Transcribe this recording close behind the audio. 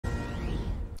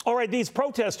All right, these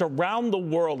protests around the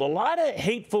world, a lot of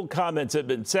hateful comments have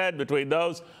been said between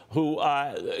those who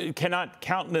cannot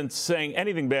countenance saying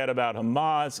anything bad about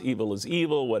Hamas, evil is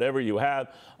evil, whatever you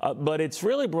have. But it's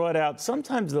really brought out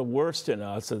sometimes the worst in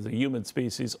us as a human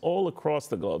species all across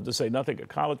the globe, to say nothing of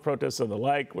college protests and the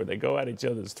like, where they go at each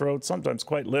other's throats, sometimes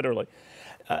quite literally.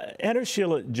 Enter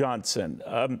Sheila Johnson.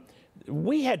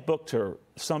 We had booked her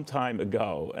some time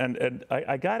ago, and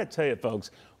I got to tell you, folks,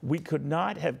 we could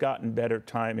not have gotten better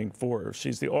timing for her.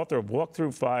 She's the author of Walk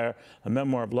Through Fire, a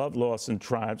memoir of love, loss, and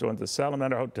triumphs. Went to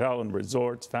Salamander Hotel and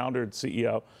Resorts, founder and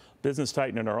CEO, business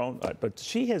titan in her own right. But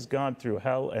she has gone through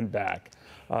hell and back.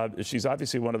 She's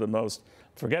obviously one of the most,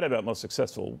 forget about most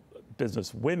successful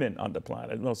business women on the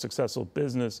planet, most successful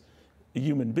business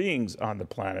human beings on the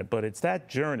planet. But it's that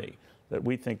journey that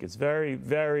we think is very,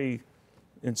 very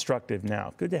instructive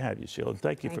now. Good to have you, Sheila.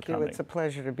 Thank you for coming. It's a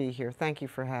pleasure to be here. Thank you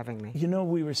for having me. You know,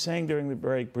 we were saying during the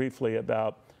break briefly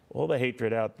about all the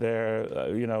hatred out there,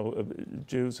 you know,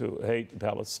 Jews who hate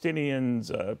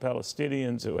Palestinians,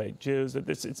 Palestinians who hate Jews.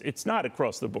 It's not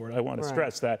across the board. I want to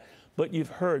stress that. But you've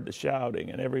heard the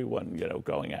shouting and everyone, you know,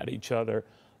 going at each other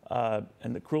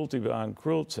and the cruelty beyond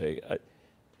cruelty.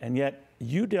 And yet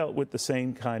you dealt with the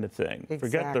same kind of thing. Exactly.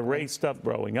 Forget the race stuff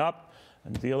growing up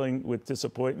and dealing with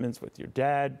disappointments with your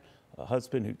dad, a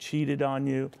husband who cheated on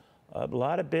you, a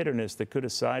lot of bitterness that could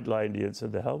have sidelined you and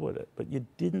said, the hell with it. But you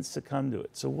didn't succumb to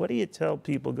it. So what do you tell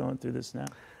people going through this now?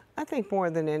 I think more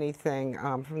than anything,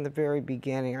 from the very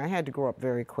beginning, I had to grow up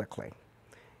very quickly,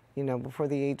 you know, before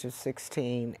the age of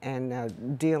 16,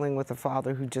 and dealing with a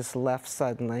father who just left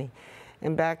suddenly.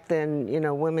 And back then, you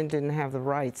know, women didn't have the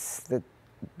rights that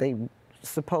they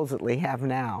supposedly have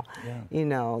now. Yeah. You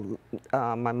know,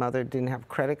 my mother didn't have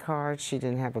credit cards, she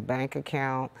didn't have a bank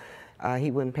account,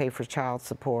 he wouldn't pay for child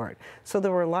support. So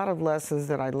there were a lot of lessons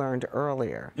that I learned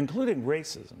earlier. Including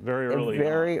racism, very early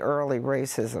Very early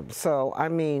racism. So, I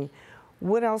mean,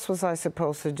 what else was I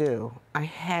supposed to do? I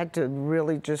had to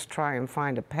really just try and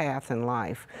find a path in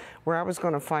life where I was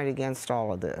going to fight against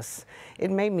all of this. It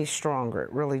made me stronger,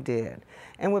 it really did.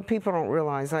 And what people don't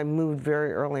realize, I moved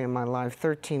very early in my life,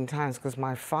 13 times, because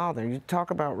my father, you talk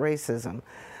about racism,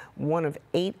 one of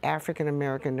 8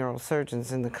 African-American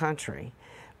neurosurgeons in the country,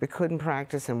 but couldn't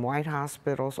practice in white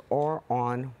hospitals or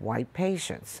on white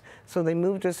patients. So they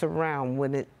moved us around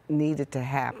when it needed to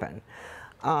happen.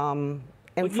 And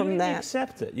but from you that, didn't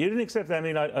accept it. You didn't accept that. I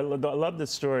mean, I love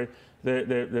this story.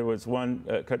 There was one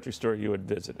country store you had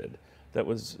visited that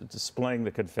was displaying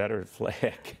the Confederate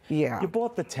flag. Yeah. You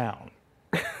bought the town.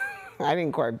 I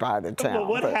didn't quite buy the town. But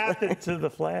what happened to the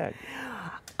flag?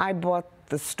 I bought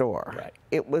the store. Right.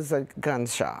 It was a gun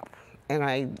shop. And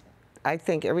I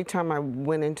think every time I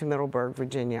went into Middleburg,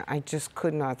 Virginia, I just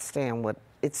could not stand what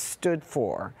it stood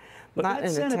for. But not that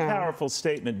in a sent a town. Powerful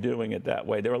statement doing it that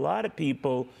way. There are a lot of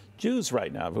people, Jews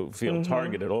right now, who feel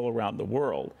targeted all around the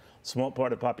world. Small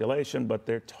part of the population, but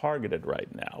they're targeted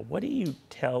right now. What do you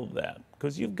tell them?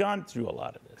 Because you've gone through a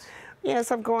lot of this.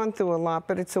 Yes, I've gone through a lot,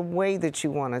 but it's a way that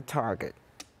you want to target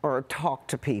or talk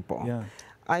to people. Yeah.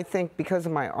 I think because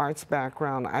of my arts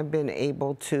background, I've been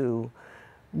able to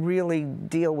really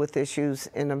deal with issues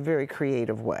in a very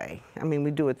creative way. I mean, we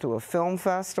do it through a film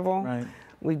festival. Right.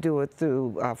 We do it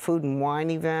through a food and wine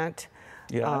event.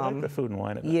 Yeah, I like the food and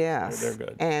wine event. Yes. They're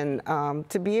good. And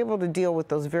to be able to deal with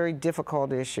those very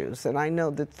difficult issues. And I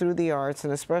know that through the arts,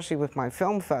 and especially with my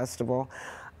film festival,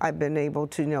 I've been able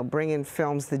to, you know, bring in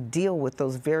films that deal with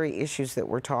those very issues that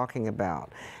we're talking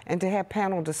about, and to have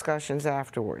panel discussions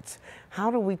afterwards. How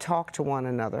do we talk to one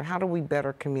another? How do we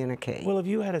better communicate? Well, if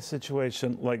you had a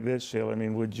situation like this, Sheila, I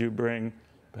mean, would you bring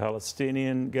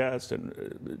Palestinian guests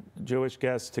and Jewish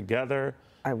guests together?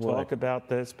 I would. Talk about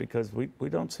this, because we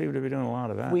don't seem to be doing a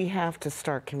lot of that. We have to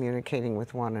start communicating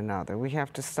with one another. We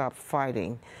have to stop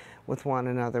fighting with one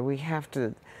another. We have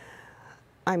to,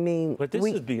 I mean... But this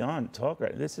is beyond talk,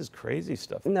 right? This is crazy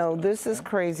stuff. No, this is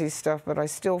crazy stuff, but I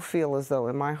still feel as though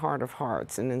in my heart of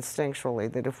hearts and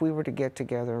instinctually that if we were to get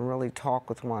together and really talk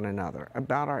with one another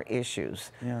about our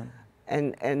issues, yeah,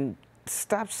 and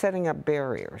stop setting up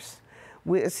barriers,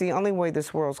 it's the only way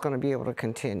this world's going to be able to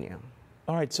continue.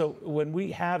 All right, so when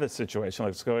we have a situation like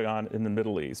what's going on in the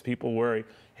Middle East, people worry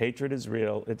hatred is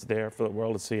real. It's there for the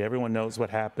world to see. Everyone knows what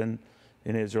happened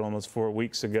in Israel almost 4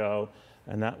 weeks ago,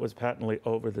 and that was patently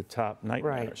over-the-top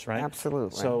nightmares, right?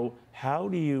 Absolutely. So how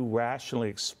do you rationally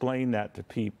explain that to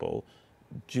people,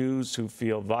 Jews who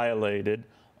feel violated,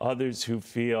 others who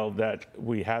feel that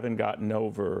we haven't gotten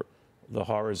over the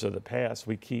horrors of the past,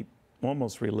 we keep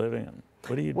almost reliving them?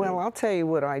 What do you do? Well, I'll tell you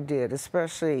what I did,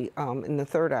 especially in the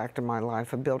third act of my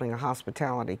life of building a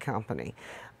hospitality company.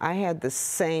 I had the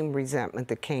same resentment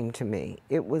that came to me.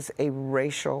 It was a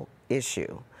racial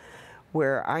issue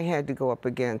where I had to go up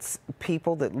against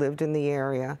people that lived in the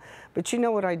area. But you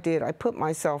know what I did? I put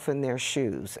myself in their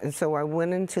shoes. And so I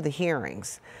went into the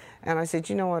hearings and I said,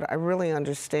 you know what? I really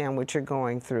understand what you're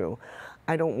going through.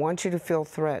 I don't want you to feel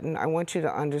threatened. I want you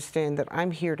to understand that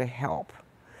I'm here to help.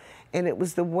 And it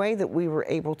was the way that we were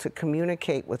able to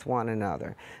communicate with one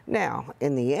another. Now,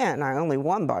 in the end, I only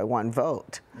won by 1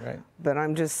 vote. Right. But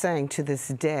I'm just saying, to this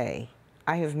day,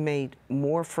 I have made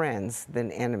more friends than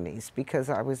enemies because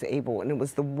I was able, and it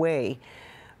was the way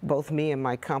both me and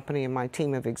my company and my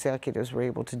team of executives were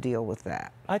able to deal with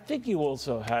that. I think you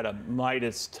also had a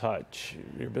Midas touch,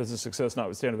 your business success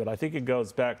notwithstanding, but I think it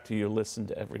goes back to you listen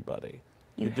to everybody.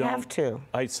 You don't have to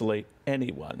isolate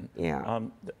anyone. Yeah.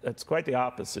 That's quite the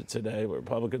opposite today, where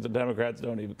Republicans and Democrats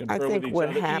don't even confer think with each what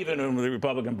other, even in the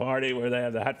Republican Party, where they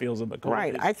have the Hatfields and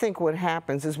McCarthy's. Right. I think what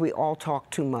happens is we all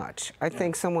talk too much. I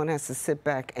think someone has to sit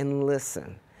back and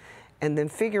listen and then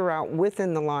figure out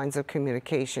within the lines of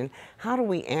communication, how do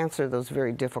we answer those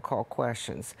very difficult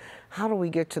questions? How do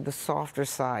we get to the softer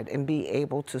side and be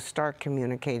able to start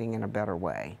communicating in a better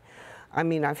way? I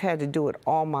mean, I've had to do it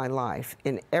all my life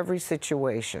in every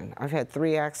situation. I've had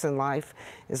 3 acts in life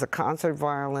as a concert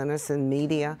violinist in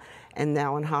media and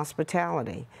now in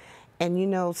hospitality. And you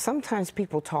know, sometimes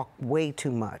people talk way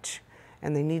too much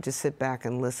and they need to sit back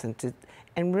and listen to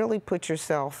and really put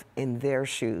yourself in their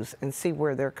shoes and see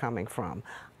where they're coming from.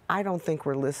 I don't think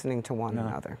we're listening to one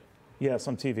another. Yeah,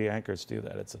 some TV anchors do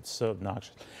that. It's so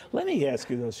obnoxious. Let me ask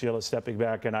you, though, Sheila, stepping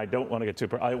back, and I don't want to get too...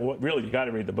 really, you got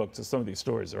to read the book, because some of these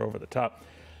stories are over the top.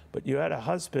 But you had a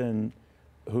husband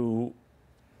who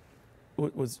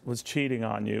was cheating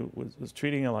on you, was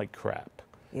treating you like crap.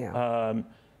 Yeah.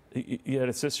 You had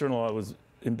a sister-in-law who was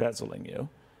embezzling you.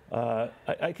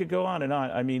 I could go on and on.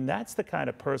 I mean, that's the kind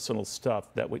of personal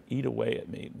stuff that would eat away at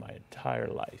me my entire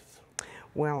life.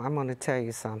 Well, I'm going to tell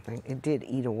you something. It did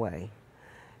eat away.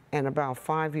 And about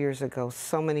 5 years ago,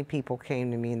 so many people came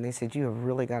to me and they said, you have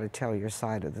really got to tell your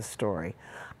side of the story.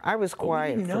 I was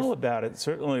quiet. We didn't know about it,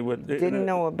 certainly. Didn't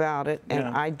know about it, and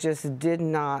Yeah. I just did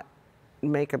not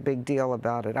make a big deal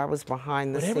about it. I was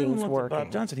behind the scenes working.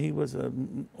 Bob Johnson, he was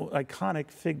an iconic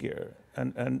figure.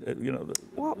 And you know,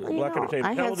 Well, the you black know, entertainment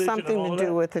I had television and something all to of do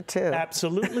that. with it, too.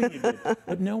 Absolutely you did.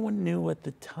 But no one knew at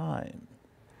the time.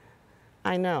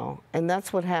 I know, and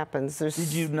that's what happens. Did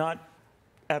you not,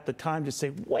 at the time, just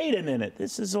say, wait a minute,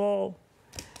 this is all...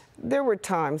 There were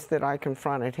times that I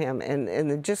confronted him, and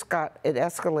it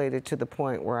escalated to the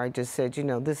point where I just said, you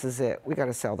know, this is it. We got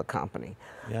to sell the company.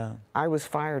 Yeah. I was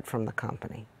fired from the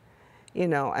company, you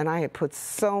know, and I had put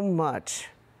so much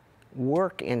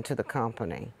work into the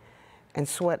company and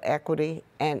sweat equity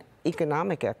and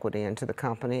economic equity into the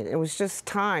company. It was just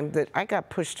time that I got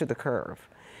pushed to the curve,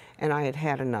 and I had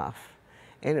had enough.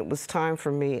 And it was time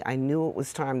for me, I knew it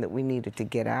was time that we needed to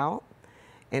get out,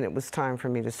 and it was time for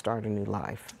me to start a new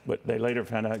life. But they later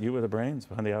found out you were the brains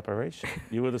behind the operation.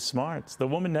 You were the smarts. The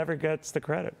woman never gets the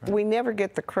credit. Right? We never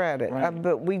get the credit, Right.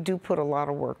 but we do put a lot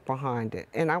of work behind it.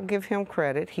 And I'll give him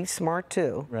credit. He's smart,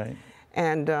 too. Right.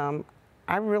 And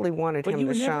I really wanted him to shine.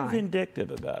 But you were never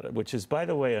vindictive about it, which is, by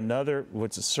the way, another,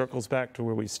 which circles back to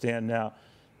where we stand now,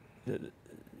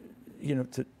 you know,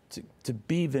 to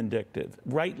be vindictive,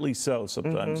 rightly so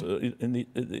sometimes in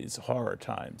these horror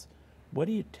times. What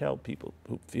do you tell people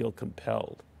who feel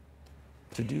compelled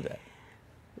to do that?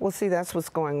 Well, see, that's what's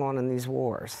going on in these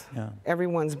wars. Yeah.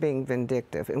 Everyone's being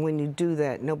vindictive, and when you do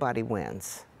that, nobody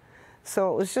wins.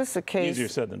 So it was just a case... Easier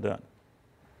said than done.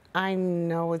 I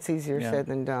know it's easier Yeah. said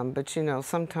than done, but you know,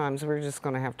 sometimes we're just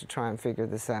going to have to try and figure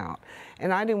this out.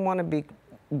 And I didn't want to be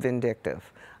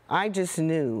vindictive. I just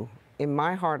knew in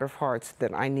my heart of hearts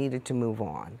that I needed to move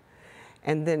on.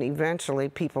 And then eventually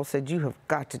people said, you have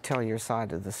got to tell your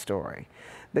side of the story.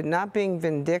 But not being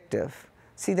vindictive,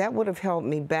 see, that would have held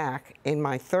me back in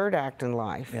my third act in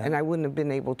life, Yeah. and I wouldn't have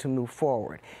been able to move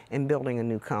forward in building a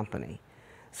new company.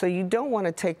 So you don't want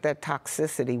to take that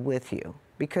toxicity with you,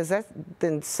 because that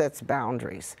then sets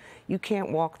boundaries. You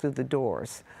can't walk through the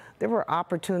doors. There were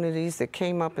opportunities that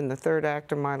came up in the third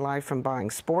act of my life, from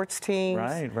buying sports teams,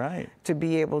 Right. to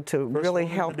be able to First really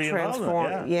woman help to be involved in it,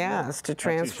 transform, yeah. yes, to That's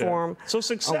what you said. transform. So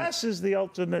success is the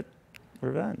ultimate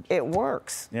revenge. It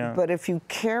works, Yeah. but if you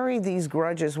carry these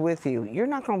grudges with you, you're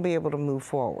not going to be able to move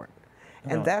forward.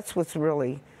 No. And that's what's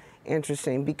really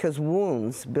interesting, because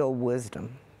wounds build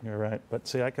wisdom. You're right. But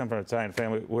see, I come from an Italian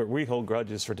family where we hold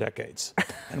grudges for decades,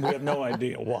 and we have no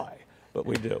idea why, but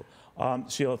we do.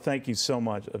 Sheila, thank you so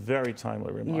much. A very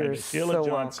timely reminder. You're Sheila so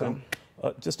Johnson, welcome.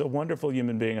 just a wonderful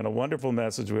human being and a wonderful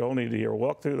message we all need to hear.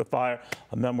 Walk Through the Fire,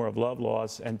 a memoir of love,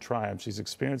 loss, and triumph. She's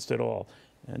experienced it all,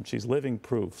 and she's living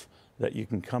proof that you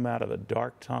can come out of a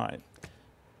dark time.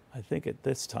 I think at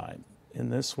this time, in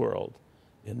this world,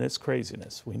 in this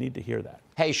craziness, we need to hear that.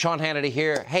 Hey, Sean Hannity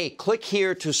here. Hey, click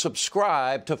here to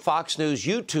subscribe to Fox News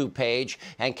YouTube page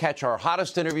and catch our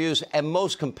hottest interviews and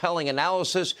most compelling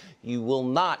analysis. You will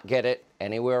not get it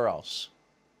anywhere else.